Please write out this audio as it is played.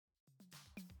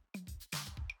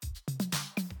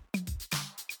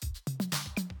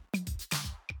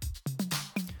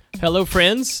Hello,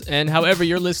 friends, and however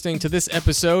you're listening to this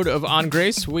episode of On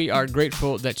Grace, we are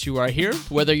grateful that you are here,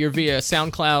 whether you're via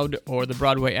SoundCloud or the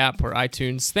Broadway app or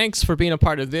iTunes. Thanks for being a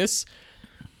part of this.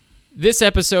 This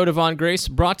episode of On Grace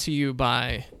brought to you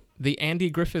by The Andy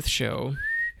Griffith Show.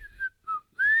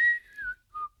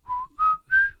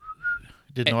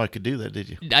 Didn't know I could do that, did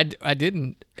you? I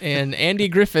didn't. And Andy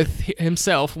Griffith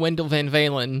himself, Wendell Van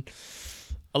Valen,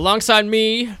 alongside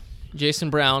me,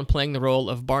 Jason Brown, playing the role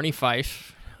of Barney Fife,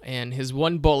 and his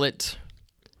one bullet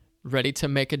ready to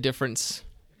make a difference.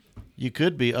 You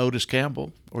could be Otis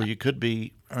Campbell, or you could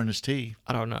be Ernest T.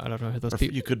 I don't know who those Or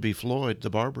people. you could be Floyd, the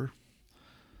barber.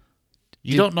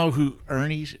 You don't know who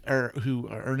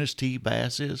Ernest T.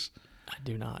 Bass is? I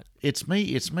do not. It's me.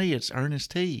 It's Ernest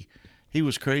T. He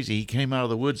was crazy. He came out of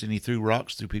the woods and he threw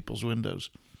rocks through people's windows.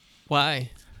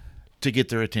 Why? To get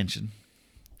their attention.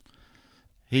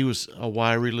 He was a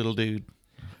wiry little dude.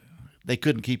 They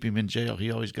couldn't keep him in jail. He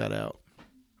always got out.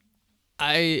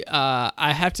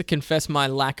 I have to confess my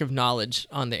lack of knowledge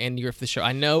on the Andy Griffith Show.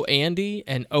 I know Andy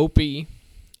and Opie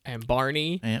and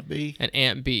Barney Aunt B. and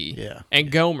Aunt B. Yeah.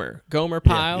 And Gomer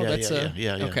Pyle.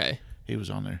 Yeah. Okay. He was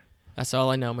on there. That's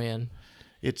all I know, man.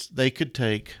 They could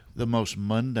take the most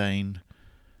mundane,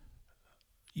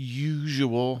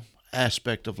 usual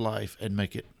aspect of life and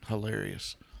make it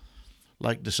hilarious.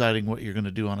 Like deciding what you're going to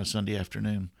do on a Sunday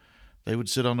afternoon. They would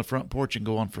sit on the front porch and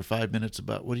go on for 5 minutes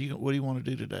about what do you want to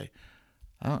do today?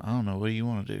 I don't know. What do you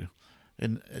want to do?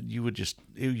 And you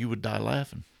would die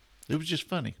laughing. It was just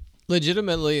funny.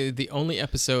 Legitimately, the only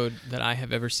episode that I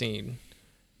have ever seen,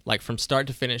 like from start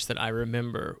to finish, that I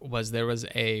remember was there was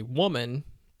a woman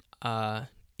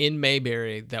in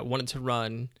Mayberry that wanted to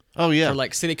run for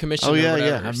like city commission or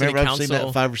whatever. I remember I've seen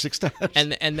that 5 or 6 times.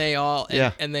 And they all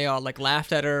like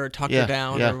laughed at her or talked her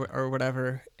down or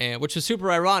whatever, and which was super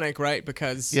ironic, right?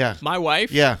 Because my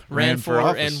wife ran for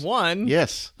office. and won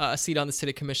a seat on the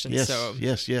city commission. Yes, so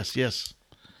yes.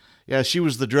 Yeah, she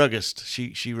was the druggist.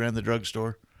 She ran the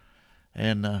drugstore,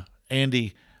 and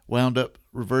Andy wound up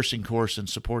reversing course and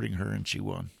supporting her, and she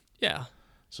won. Yeah.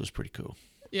 So it's pretty cool.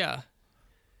 Yeah.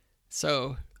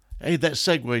 So. Hey, that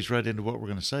segues right into what we're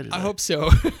going to say today. I hope so.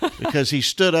 Because he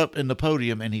stood up in the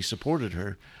podium and he supported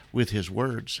her with his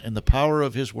words. And the power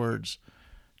of his words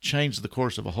changed the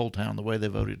course of a whole town, the way they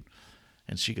voted.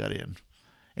 And she got in.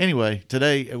 Anyway,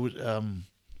 today it was,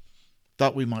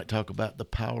 thought we might talk about the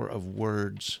power of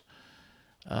words.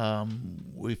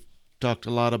 We've talked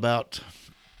a lot about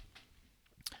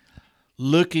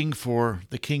looking for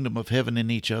the kingdom of heaven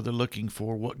in each other, looking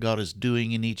for what God is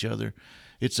doing in each other.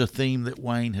 It's a theme that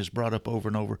Wayne has brought up over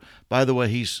and over. By the way,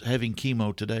 he's having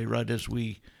chemo today right as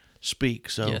we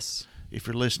speak. So if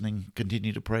you're listening,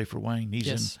 continue to pray for Wayne.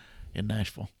 He's in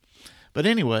Nashville. But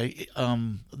anyway,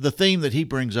 the theme that he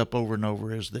brings up over and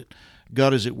over is that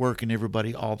God is at work in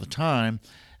everybody all the time,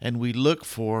 and we look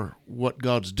for what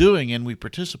God's doing and we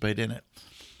participate in it.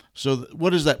 So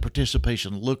what does that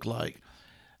participation look like?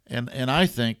 And I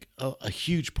think a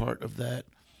huge part of that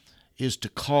is to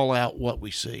call out what we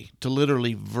see, to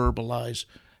literally verbalize,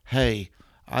 hey,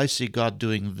 I see God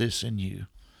doing this in you.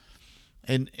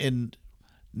 And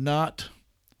not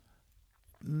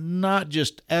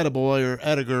just attaboy or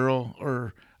attagirl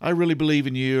or I really believe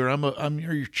in you or I'm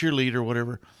your cheerleader or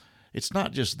whatever. It's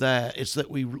not just that. It's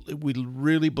that we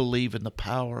really believe in the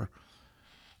power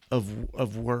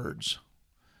of words.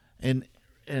 And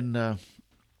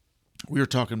we were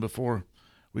talking before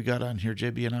we got on here,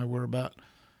 JB and I were about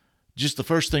just the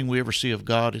first thing we ever see of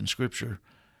God in Scripture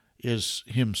is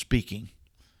Him speaking.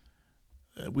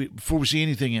 Before we see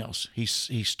anything else, He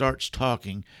starts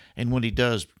talking, and when He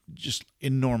does, just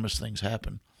enormous things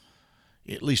happen,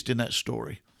 at least in that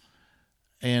story.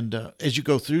 And as you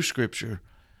go through Scripture,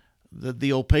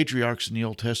 the old patriarchs in the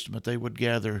Old Testament, they would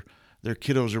gather their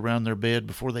kiddos around their bed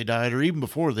before they died, or even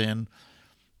before then,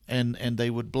 and they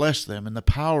would bless them, and the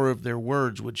power of their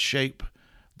words would shape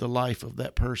the life of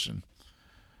that person.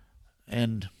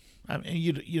 And I mean,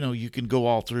 you can go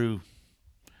all through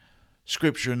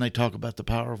Scripture and they talk about the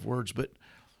power of words, but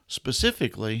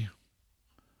specifically,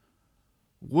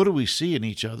 what do we see in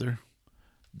each other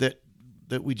that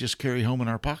we just carry home in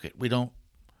our pocket? We don't,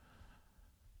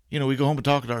 we go home and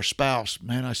talk to our spouse.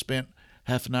 Man, I spent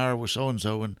half an hour with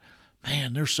so-and-so, and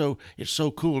man, it's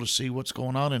so cool to see what's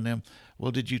going on in them.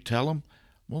 Well, did you tell them?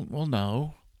 Well,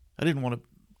 no. I didn't want to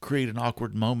create an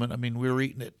awkward moment. I mean, we were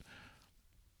eating at,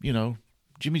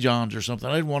 Jimmy John's or something.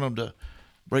 I didn't want them to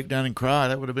break down and cry.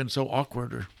 That would have been so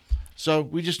awkward. So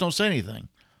we just don't say anything.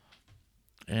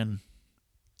 And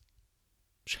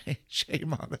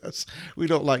shame on us. We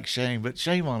don't like shame, but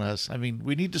shame on us. I mean,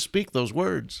 we need to speak those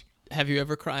words. Have you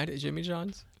ever cried at Jimmy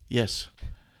John's? Yes.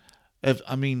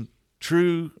 I mean,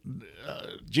 true,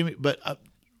 Jimmy. But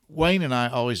Wayne and I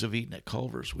always have eaten at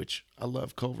Culver's, which I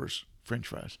love Culver's French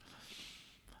fries.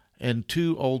 And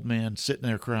two old men sitting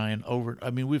there crying over. I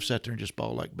mean, we've sat there and just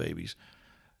bawled like babies,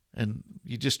 and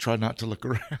you just try not to look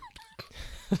around.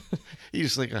 You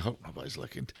just think, I hope nobody's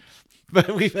looking.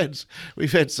 But we've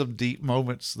had some deep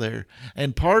moments there,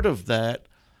 and part of the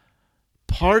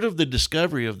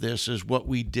discovery of this is what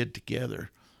we did together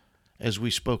as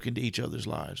we spoke into each other's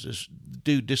lives. Is,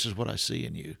 dude, this is what I see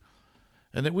in you,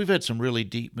 and then we've had some really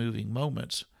deep, moving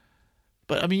moments.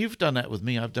 But I mean, you've done that with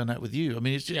me. I've done that with you. I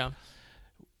mean, it's just, Yeah.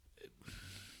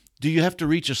 Do you have to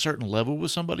reach a certain level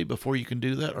with somebody before you can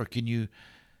do that, or can you?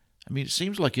 I mean, it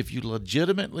seems like if you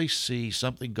legitimately see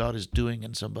something God is doing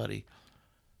in somebody,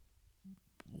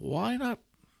 why not?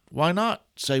 Why not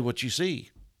say what you see?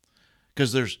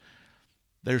 Because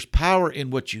there's power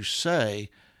in what you say,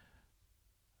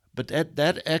 but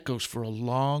that echoes for a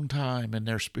long time in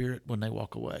their spirit when they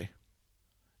walk away.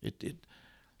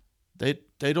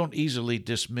 They don't easily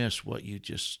dismiss what you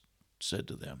just said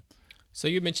to them. So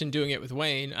you mentioned doing it with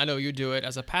Wayne. I know you do it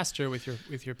as a pastor with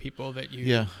your people that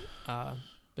you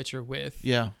that you're with.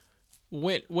 Yeah.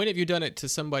 When have you done it to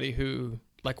somebody who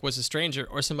like was a stranger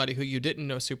or somebody who you didn't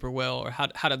know super well, or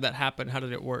how did that happen? How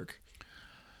did it work?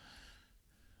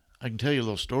 I can tell you a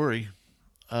little story.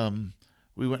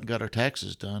 We went and got our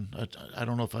taxes done. I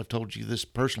don't know if I've told you this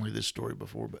personally, this story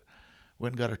before, but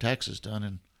went and got our taxes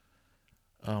done,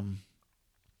 and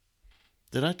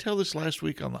did I tell this last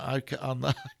week on the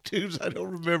iTunes? I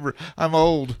don't remember. I'm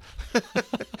old.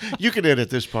 You can edit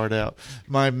this part out.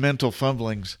 My mental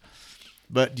fumblings.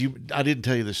 But I didn't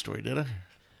tell you this story, did I?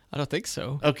 I don't think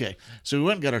so. Okay. So we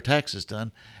went and got our taxes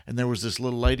done, and there was this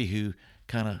little lady who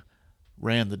kind of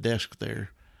ran the desk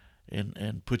there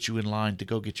and put you in line to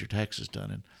go get your taxes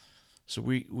done. And so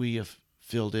we have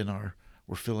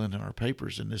we're filling in our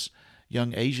papers, and this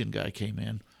young Asian guy came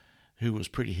in who was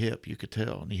pretty hip, you could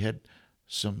tell, and he had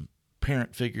some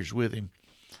parent figures with him,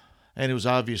 and it was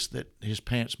obvious that his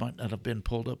pants might not have been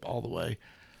pulled up all the way.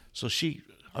 So she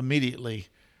immediately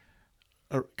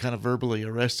kind of verbally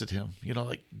arrested him,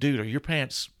 like, dude, are your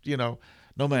pants, no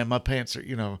ma'am, my pants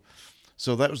are,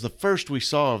 So that was the first we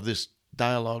saw of this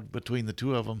dialogue between the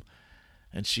two of them.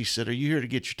 And she said, are you here to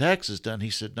get your taxes done? He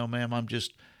said, no ma'am, I'm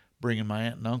just bringing my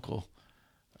aunt and uncle.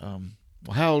 Well,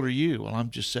 how old are you? Well, I'm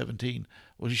just 17.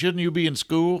 Well, shouldn't you be in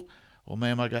school? Well,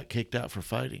 ma'am, I got kicked out for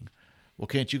fighting. Well,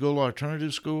 can't you go to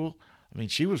alternative school? I mean,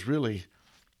 she was really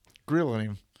grilling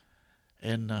him.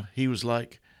 And he was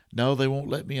like, no, they won't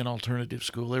let me in alternative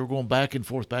school. They were going back and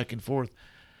forth, back and forth.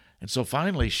 And so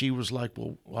finally she was like,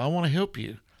 well, I want to help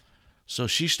you. So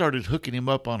she started hooking him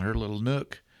up on her little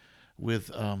Nook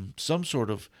with some sort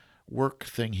of work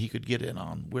thing he could get in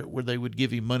on, where they would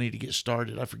give him money to get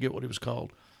started. I forget what it was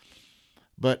called.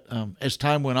 But as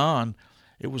time went on,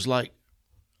 it was like,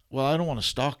 well, I don't want to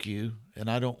stalk you, and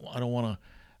I don't want to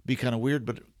be kind of weird,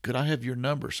 but could I have your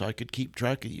number so I could keep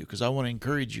track of you? Because I want to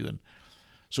encourage you. And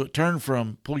so it turned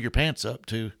from pull your pants up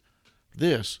to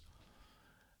this.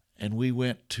 And we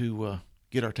went to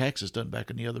get our taxes done back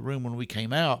in the other room. When we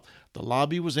came out, the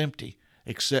lobby was empty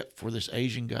except for this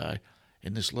Asian guy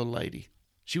and this little lady.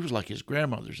 She was like his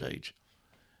grandmother's age.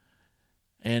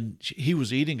 And he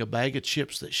was eating a bag of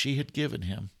chips that she had given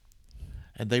him.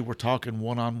 And they were talking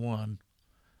one-on-one.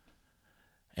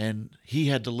 And he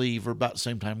had to leave, or about the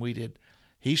same time we did.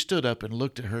 He stood up and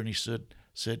looked at her and he said,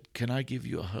 can I give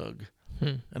you a hug?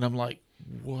 And I'm like,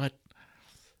 what?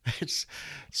 It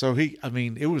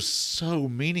was so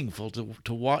meaningful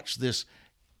to watch this,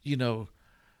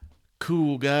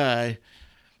 cool guy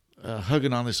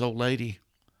hugging on this old lady.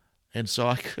 And so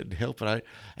I couldn't help it.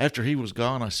 After he was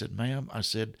gone, I said, ma'am,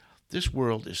 this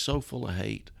world is so full of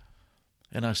hate.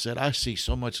 And I said, I see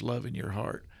so much love in your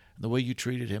heart and the way you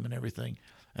treated him and everything.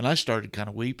 And I started kind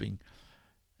of weeping.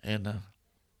 And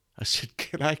I said,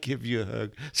 can I give you a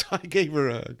hug? So I gave her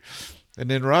a hug. And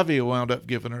then Ravia wound up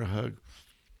giving her a hug.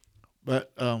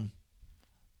 But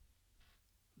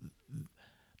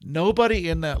nobody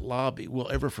in that lobby will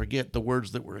ever forget the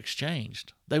words that were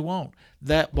exchanged. They won't.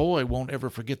 That boy won't ever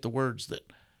forget the words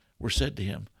that were said to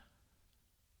him.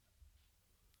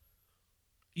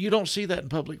 You don't see that in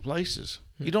public places.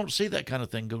 You don't see that kind of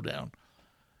thing go down.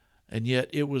 And yet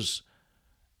it was,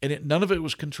 none of it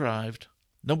was contrived.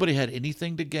 Nobody had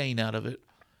anything to gain out of it.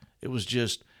 It was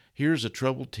just, here's a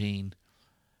troubled teen,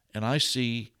 and I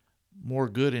see more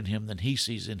good in him than he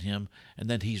sees in him and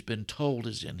that he's been told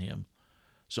is in him.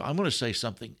 So I'm going to say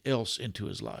something else into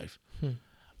his life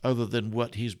other than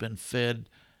what he's been fed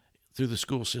through the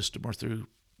school system or through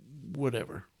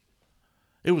whatever.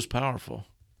 It was powerful.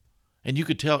 And you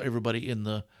could tell everybody in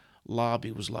the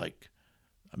lobby was like,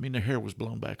 I mean, their hair was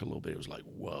blown back a little bit. It was like,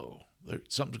 whoa,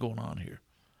 something's going on here.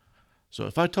 So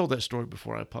if I told that story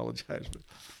before, I apologize. But,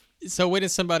 So when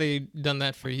has somebody done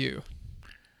that for you?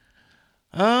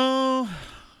 oh,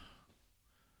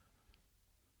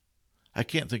 I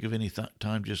can't think of any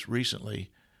time just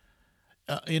recently.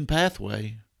 In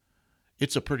Pathway,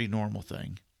 it's a pretty normal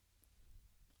thing.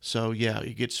 So, yeah,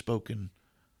 it gets spoken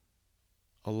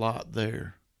a lot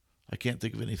there. I can't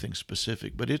think of anything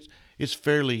specific, but it's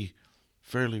fairly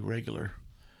regular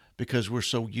because we're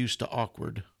so used to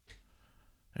awkward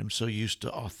and so used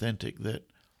to authentic that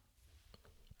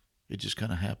it just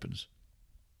kind of happens.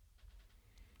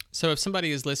 So if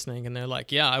somebody is listening and they're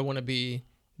like, yeah, I want to be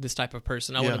this type of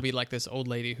person. I want Yeah. to be like this old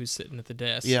lady who's sitting at the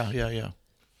desk. Yeah.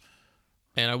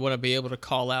 And I want to be able to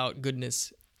call out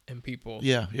goodness in people.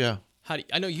 Yeah.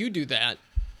 I know you do that.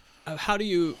 How do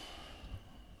you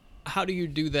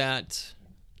do that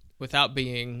without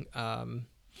being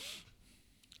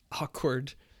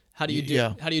awkward? How do you do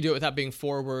Yeah. How do you do it without being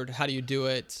forward? How do you do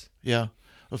it? Yeah.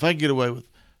 If I can get away with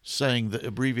saying the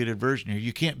abbreviated version here,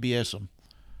 you can't BS them.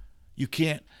 You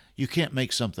can't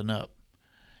make something up.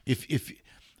 If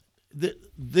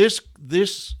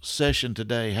this session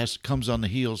today comes on the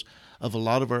heels of a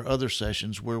lot of our other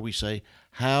sessions where we say,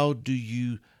 how do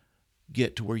you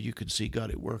get to where you can see God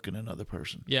at work in another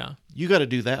person? Yeah. You got to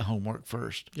do that homework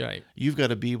first. Right. You've got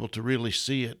to be able to really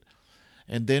see it,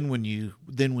 and then when you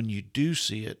do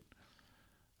see it,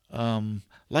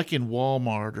 like in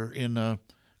Walmart or in a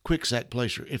Quick Sack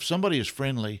place, or if somebody is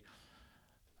friendly,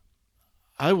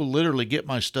 I will literally get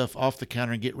my stuff off the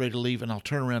counter and get ready to leave, and I'll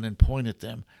turn around and point at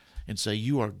them and say,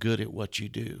 "You are good at what you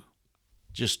do."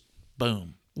 Just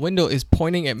boom. Wendell is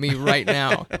pointing at me right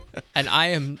now, and I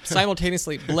am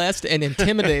simultaneously blessed and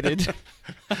intimidated.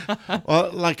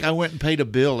 Well, like I went and paid a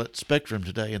bill at Spectrum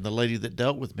today, and the lady that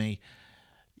dealt with me,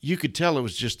 you could tell it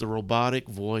was just the robotic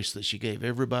voice that she gave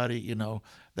everybody. You know,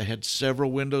 they had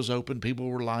several windows open. People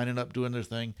were lining up doing their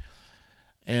thing.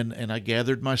 And I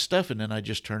gathered my stuff, and then I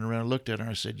just turned around and looked at her, and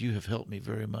I said, "You have helped me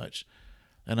very much,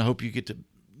 and I hope you get to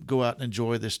go out and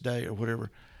enjoy this day," or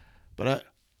whatever. But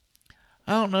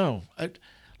I don't know.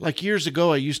 Like years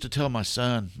ago, I used to tell my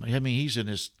son, I mean, he's in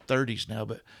his 30s now,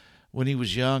 but when he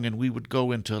was young and we would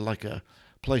go into like a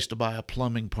place to buy a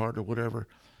plumbing part or whatever,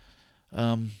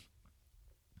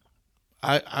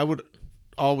 I would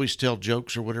always tell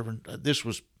jokes or whatever. This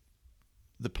was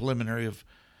the preliminary of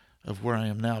where I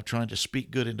am now, trying to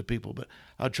speak good into people. But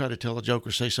I'd try to tell a joke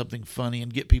or say something funny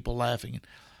and get people laughing.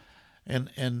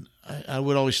 And I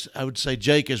would say,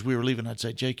 Jake, as we were leaving, I'd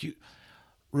say, Jake, you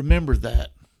remember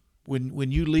that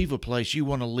when you leave a place, you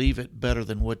want to leave it better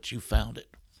than what you found it.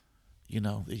 You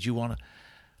know, that you want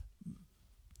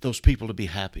those people to be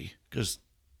happy, because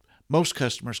most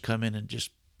customers come in and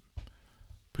just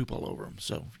poop all over them.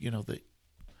 So, you know,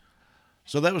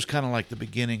 so that was kind of like the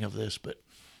beginning of this, but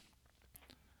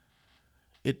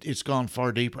it's gone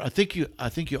far deeper. I think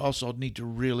you also need to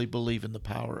really believe in the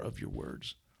power of your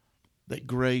words. That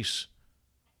grace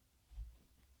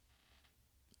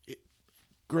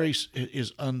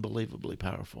is unbelievably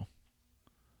powerful.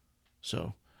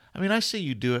 So, I mean, I see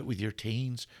you do it with your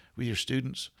teens, with your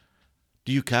students.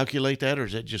 Do you calculate that, or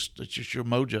is it's just your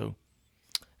mojo?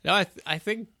 No, I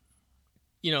think,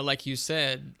 you know, like you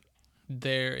said,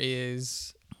 there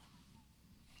is,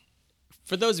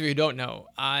 for those of you who don't know,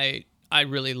 I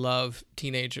really love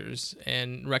teenagers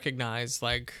and recognize,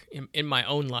 like, in my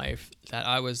own life that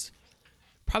I was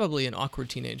probably an awkward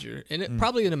teenager, and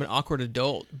probably an awkward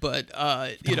adult, but,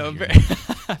 you know,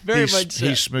 very much.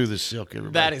 He's smooth as silk,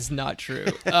 everybody. That is not true.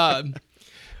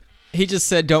 He just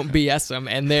said, don't BS him,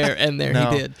 and there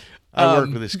No, he did. I work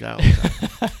with this guy all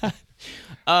the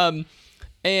time.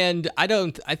 And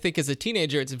I think as a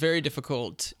teenager, it's very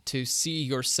difficult to see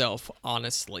yourself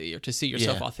honestly, or to see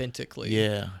yourself Yeah. authentically.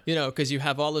 Yeah. You know, because you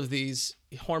have all of these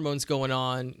hormones going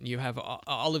on. You have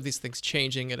all of these things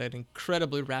changing at an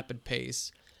incredibly rapid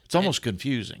pace. It's almost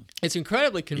confusing. It's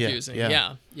incredibly confusing.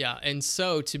 yeah. Yeah. And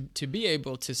so to be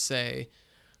able to say,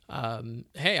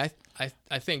 hey,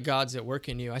 I think God's at work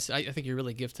in you. I think you're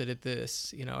really gifted at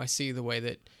this. You know, I see the way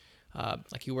that,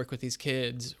 like, you work with these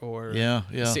kids, or Yeah.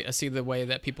 I see the way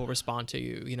that people respond to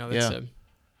you. You know, Yeah.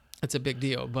 it's a big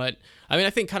deal. But I mean, I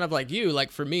think kind of like you,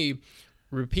 like for me,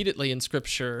 repeatedly in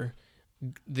Scripture,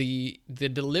 the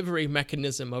delivery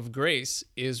mechanism of grace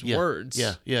is words.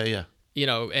 Yeah. You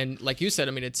know, and like you said,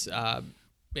 I mean,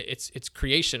 it's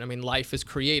creation. I mean, life is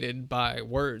created by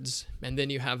words, and then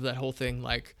you have that whole thing,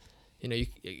 like, you know,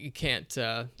 you can't,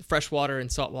 fresh water and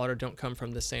salt water don't come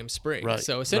from the same spring. Right,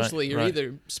 So essentially, you're right.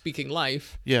 either speaking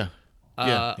life, Yeah.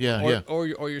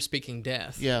 or you're speaking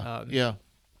death. Yeah.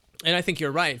 And I think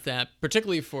you're right that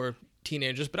particularly for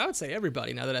teenagers, but I would say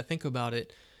everybody now that I think about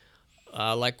it,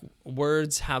 like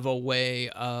words have a way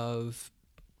of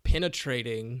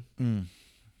penetrating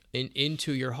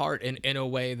into your heart in a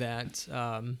way that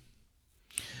I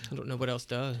don't know what else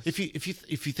does. If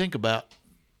you think about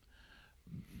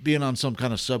being on some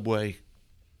kind of subway,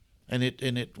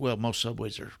 and well, most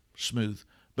subways are smooth,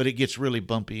 but it gets really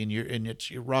bumpy, and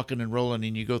you're rocking and rolling,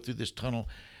 and you go through this tunnel,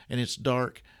 and it's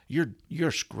dark.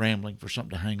 You're scrambling for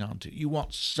something to hang on to. You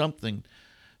want something.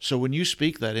 So when you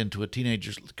speak that into a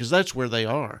teenager's, because that's where they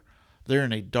are, they're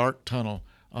in a dark tunnel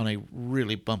on a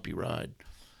really bumpy ride,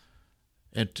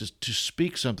 and to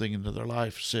speak something into their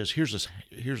life says, here's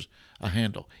a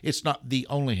handle. It's not the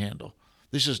only handle.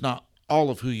 This is not all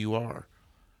of who you are,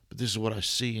 but this is what I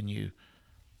see in you.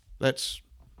 That's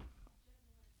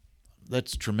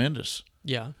tremendous.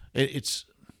 Yeah. It's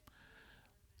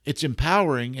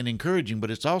empowering and encouraging,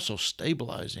 but it's also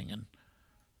stabilizing. And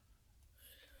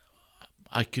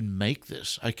I can make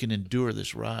this. I can endure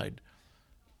this ride.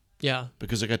 Yeah.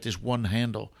 Because I got this one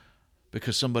handle.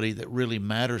 Because somebody that really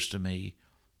matters to me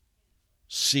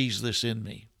sees this in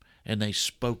me, and they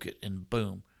spoke it, and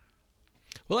boom.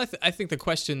 Well, I think the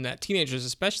question that teenagers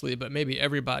especially, but maybe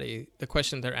everybody, the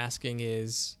question they're asking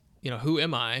is, who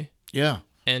am I? Yeah.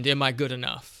 And am I good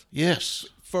enough? Yes.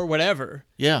 For whatever.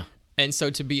 Yeah. And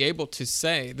so to be able to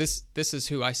say, this is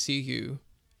who I see you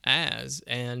as,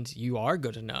 and you are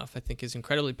good enough, I think is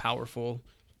incredibly powerful,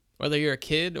 whether you're a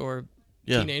kid or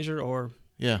teenager or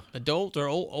adult or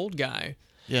old guy.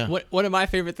 Yeah. One of my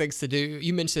favorite things to do,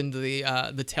 you mentioned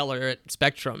the teller at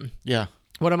Spectrum. Yeah.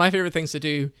 One of my favorite things to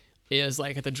do is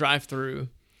like at the drive-through,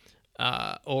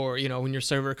 or when your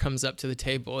server comes up to the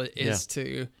table, is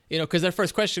to because their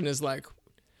first question is like,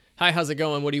 "Hi, how's it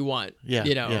going? What do you want?"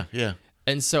 Yeah. Yeah.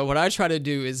 And so what I try to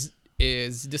do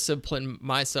is discipline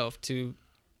myself to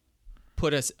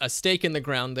put a stake in the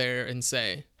ground there and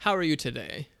say, "How are you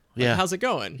today? Like, how's it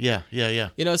going?" Yeah.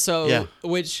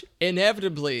 Which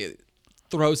inevitably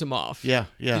throws them off. Yeah.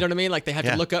 You know what I mean? Like they have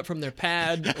to look up from their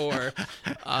pad, or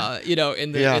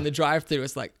in the drive-thru,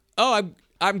 it's like, "Oh,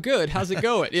 I'm good. How's it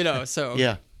going?" So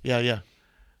yeah.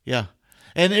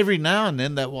 And every now and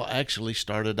then that will actually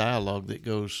start a dialogue that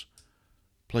goes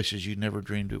places you never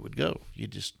dreamed it would go. You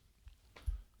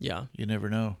never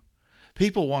know.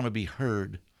 People want to be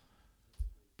heard,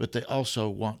 but they also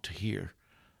want to hear.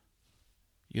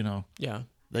 Yeah.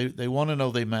 They want to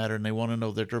know they matter, and they want to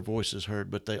know that their voice is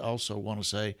heard, but they also want to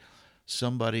say,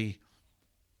 somebody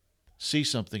see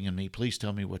something in me. Please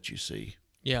tell me what you see.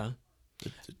 Yeah.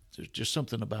 There's just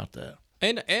something about that.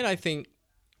 And I think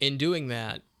in doing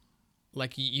that,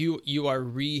 like you are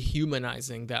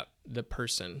rehumanizing the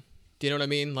person. Do you know what I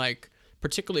mean? Like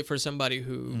particularly for somebody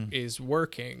who is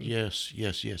working. Yes.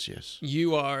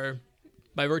 You are,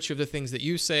 by virtue of the things that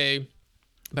you say,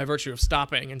 by virtue of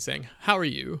stopping and saying, "How are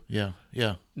you?"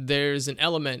 Yeah. There's an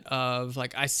element of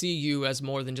like, I see you as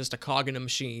more than just a cog in a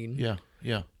machine.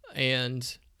 Yeah.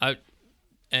 And I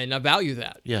value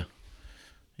that.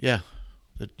 Yeah.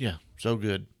 So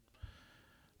good.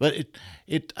 But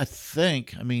I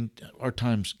think, our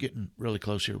time's getting really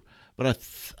close here, but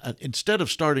instead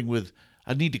of starting with,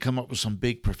 I need to come up with some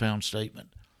big, profound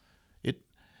statement,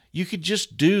 you could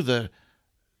just do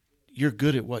you're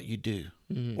good at what you do,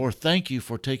 or thank you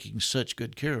for taking such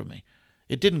good care of me.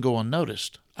 It didn't go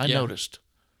unnoticed. I noticed,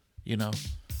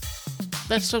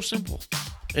 That's so simple.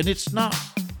 And that's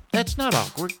not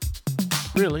awkward,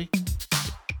 really.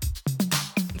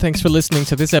 Thanks for listening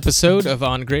to this episode of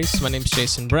On Grace. My name's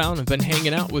Jason Brown. I've been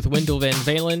hanging out with Wendell Van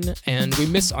Valen, and we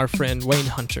miss our friend Wayne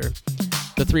Hunter.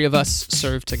 The three of us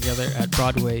served together at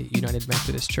Broadway United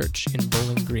Methodist Church in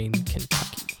Bowling Green, Kentucky.